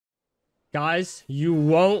Guys, you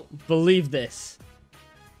won't believe this,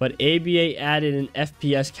 but ABA added an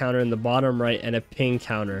FPS counter in the bottom right and a ping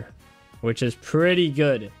counter, which is pretty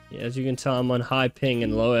good. As you can tell, I'm on high ping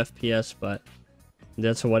and low FPS, but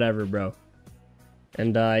that's whatever, bro.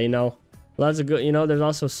 And you know, that's a good, you know, there's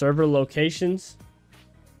also server locations,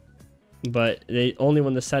 but they only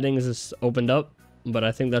when the settings is opened up. But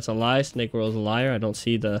I think that's a lie. SNAKEWORL is a liar. I don't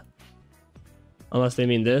see the, unless they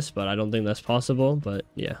mean this, but I don't think that's possible. But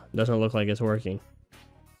yeah, it doesn't look like it's working.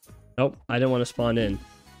 Nope, I didn't want to spawn in.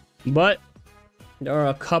 But there are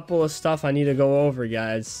a couple of stuff I need to go over,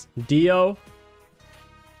 guys. DIO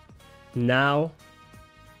now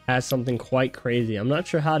has something quite crazy. I'm not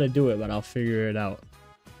sure how to do it, but I'll figure it out.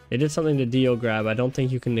 They did something to DIO grab. I don't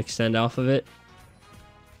think you can extend off of it.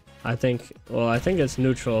 I think, well, I think it's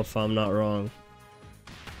neutral if I'm not wrong.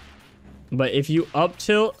 But if you up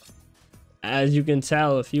tilt, as you can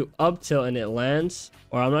tell, if you up tilt and it lands,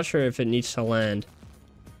 or I'm not sure if it needs to land.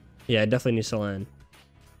 Yeah, it definitely needs to land.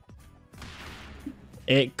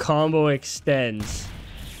 It combo extends.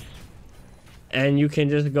 And you can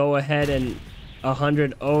just go ahead and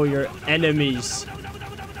 100-0 your enemies.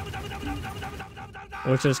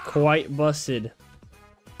 Which is quite busted.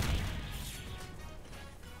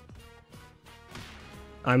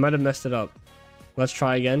 I might have messed it up. Let's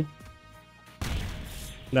try again.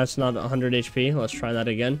 That's not 100 HP. Let's try that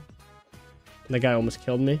again. The guy almost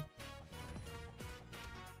killed me.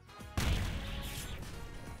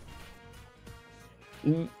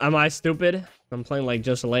 Am I stupid? I'm playing like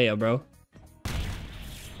just Leia, bro.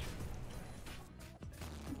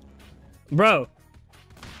 Bro.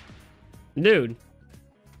 Dude.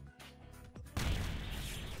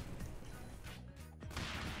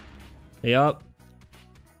 Yup.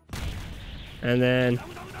 And then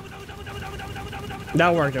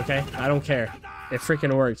that worked, okay? I don't care. It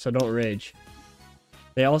freaking worked, so don't rage.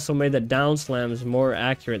 They also made the down slams more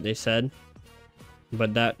accurate, they said.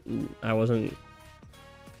 But that, I wasn't.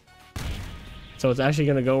 So it's actually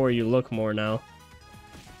gonna go where you look more now.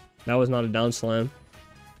 That was not a down slam.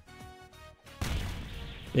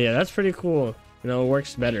 Yeah, that's pretty cool. You know, it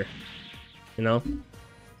works better. You know? And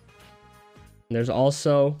there's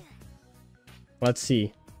also, let's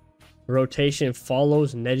see. Rotation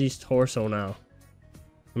follows Neji's torso now.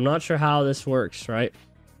 I'm not sure how this works, right?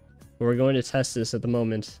 We're going to test this at the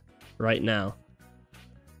moment, right now.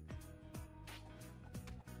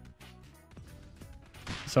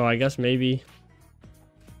 So I guess maybe...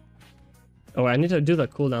 Oh, I need to do the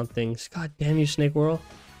cooldown things. God damn you, SNAKEWORL.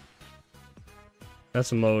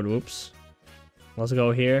 That's a mode, whoops. Let's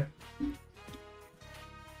go here.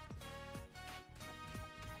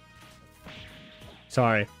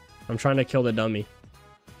 Sorry, I'm trying to kill the dummy.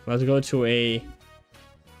 Let's go to an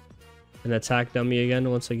attack dummy again,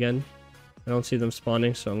 once again. I don't see them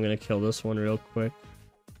spawning, so I'm gonna kill this one real quick.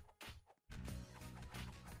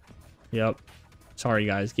 Yep. Sorry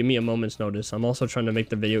guys, give me a moment's notice. I'm also trying to make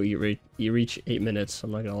the video reach 8 minutes,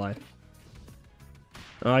 I'm not gonna lie.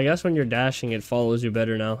 I guess when you're dashing, it follows you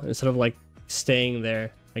better now, instead of like staying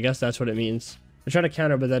there. I guess that's what it means. I tried to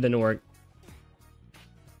counter, but that didn't work.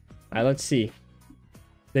 Alright, let's see.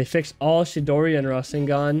 They fixed all Chidori and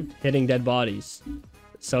Rasengan hitting dead bodies.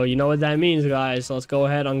 So you know what that means, guys. Let's go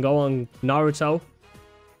ahead and go on Naruto.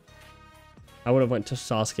 I would have went to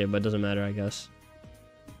Sasuke, but it doesn't matter, I guess.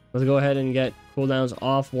 Let's go ahead and get cooldowns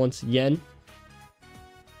off once again.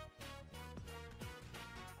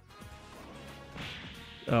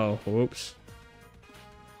 Oh, whoops.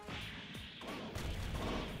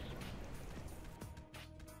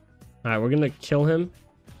 Alright, we're gonna kill him.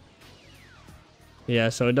 Yeah,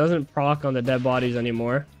 so it doesn't proc on the dead bodies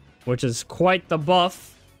anymore, which is quite the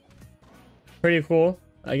buff. Pretty cool.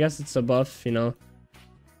 I guess it's a buff, you know.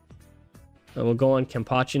 And we'll go on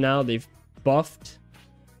Kenpachi now. They've buffed.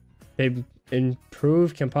 They've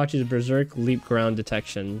improved Kenpachi's Berserk Leap Ground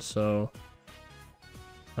detection, so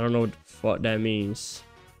I don't know what that means.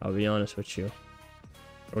 I'll be honest with you.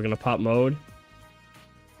 We're gonna pop mode.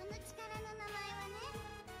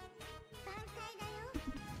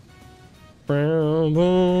 Boom,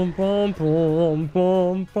 boom, boom, boom,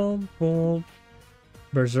 boom, boom, boom.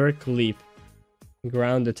 Berserk Leap.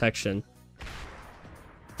 Ground detection.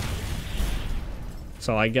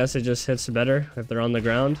 So I guess it just hits better if they're on the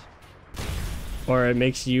ground. Or it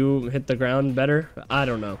makes you hit the ground better. I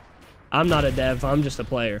don't know. I'm not a dev, I'm just a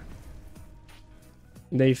player.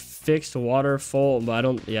 They fixed waterfall, but I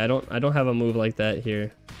don't have a move like that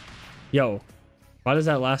here. Yo, why does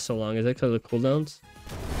that last so long? Is it because of cooldowns?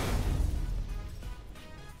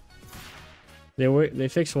 They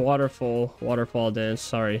fixed waterfall dance.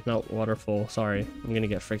 Sorry, not waterfall. Sorry, I'm gonna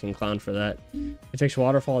get freaking clowned for that. They fixed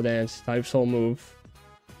waterfall dance. Type soul move,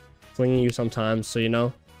 flinging you sometimes. So you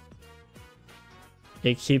know,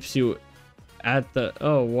 it keeps you at the.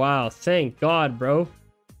 Oh wow! Thank God, bro.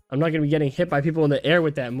 I'm not gonna be getting hit by people in the air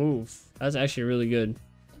with that move. That's actually really good.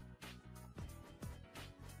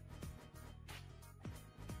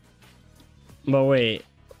 But wait.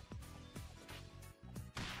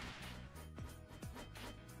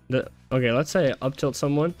 Okay, let's say up tilt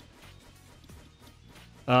someone.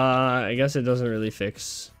 I guess it doesn't really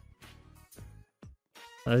fix.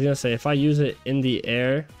 I was gonna say if I use it in the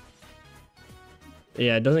air.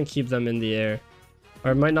 Yeah, it doesn't keep them in the air.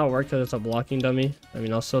 Or it might not work because it's a blocking dummy. I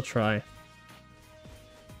mean, I'll still try.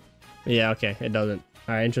 Yeah, okay, it doesn't.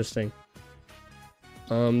 Alright, interesting.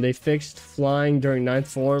 They fixed flying during 9th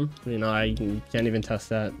form. You know, I can't even test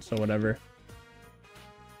that, so whatever.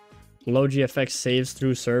 Low GFX saves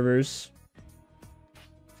through servers.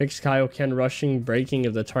 Fixed Kaioken rushing breaking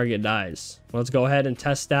if the target dies. Let's go ahead and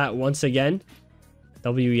test that once again.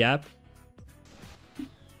 W yap.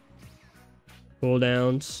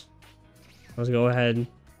 Cooldowns. Let's go ahead.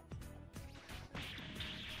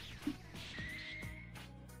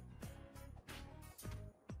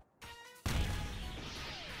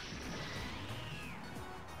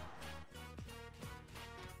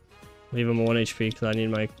 Leave him 1 HP because I need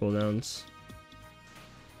my cooldowns.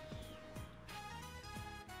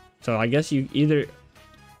 So I guess you either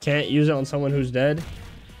can't use it on someone who's dead,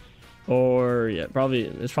 or yeah, it's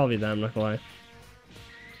probably them, not gonna lie.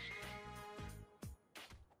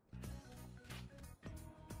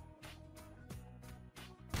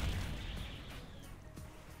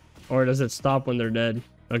 Or does it stop when they're dead?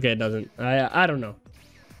 Okay, it doesn't. I don't know.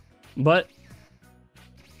 But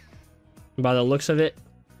by the looks of it,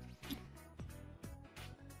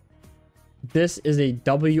 this is a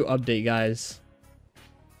W update, guys.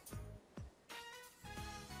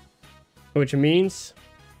 Which means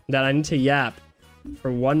that I need to yap for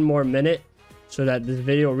 1 more minute so that this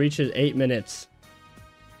video reaches 8 minutes.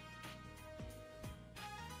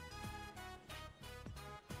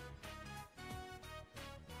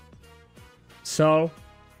 So,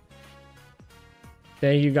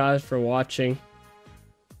 thank you guys for watching.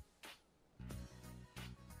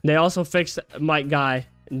 They also fixed my guy,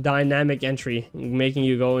 dynamic entry, making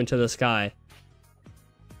you go into the sky.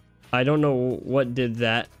 I don't know what did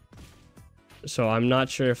that. So I'm not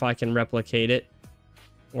sure if I can replicate it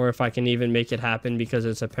or if I can even make it happen because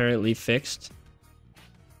it's apparently fixed.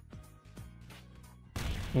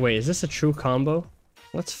 Wait, is this a true combo?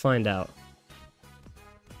 Let's find out.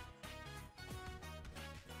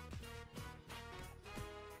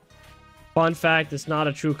 Fun fact, it's not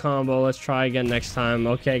a true combo. Let's try again next time.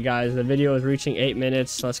 Okay, guys, the video is reaching 8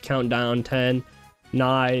 minutes. Let's count down. 10,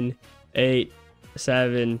 9, 8,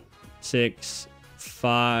 7, 6,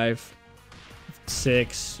 5,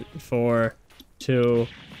 6, 4, 2,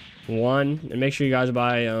 1. And make sure you guys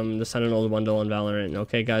buy the Sentinels bundle on Valorant.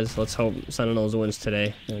 Okay, guys, let's hope Sentinels wins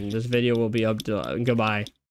today. And this video will be up to goodbye.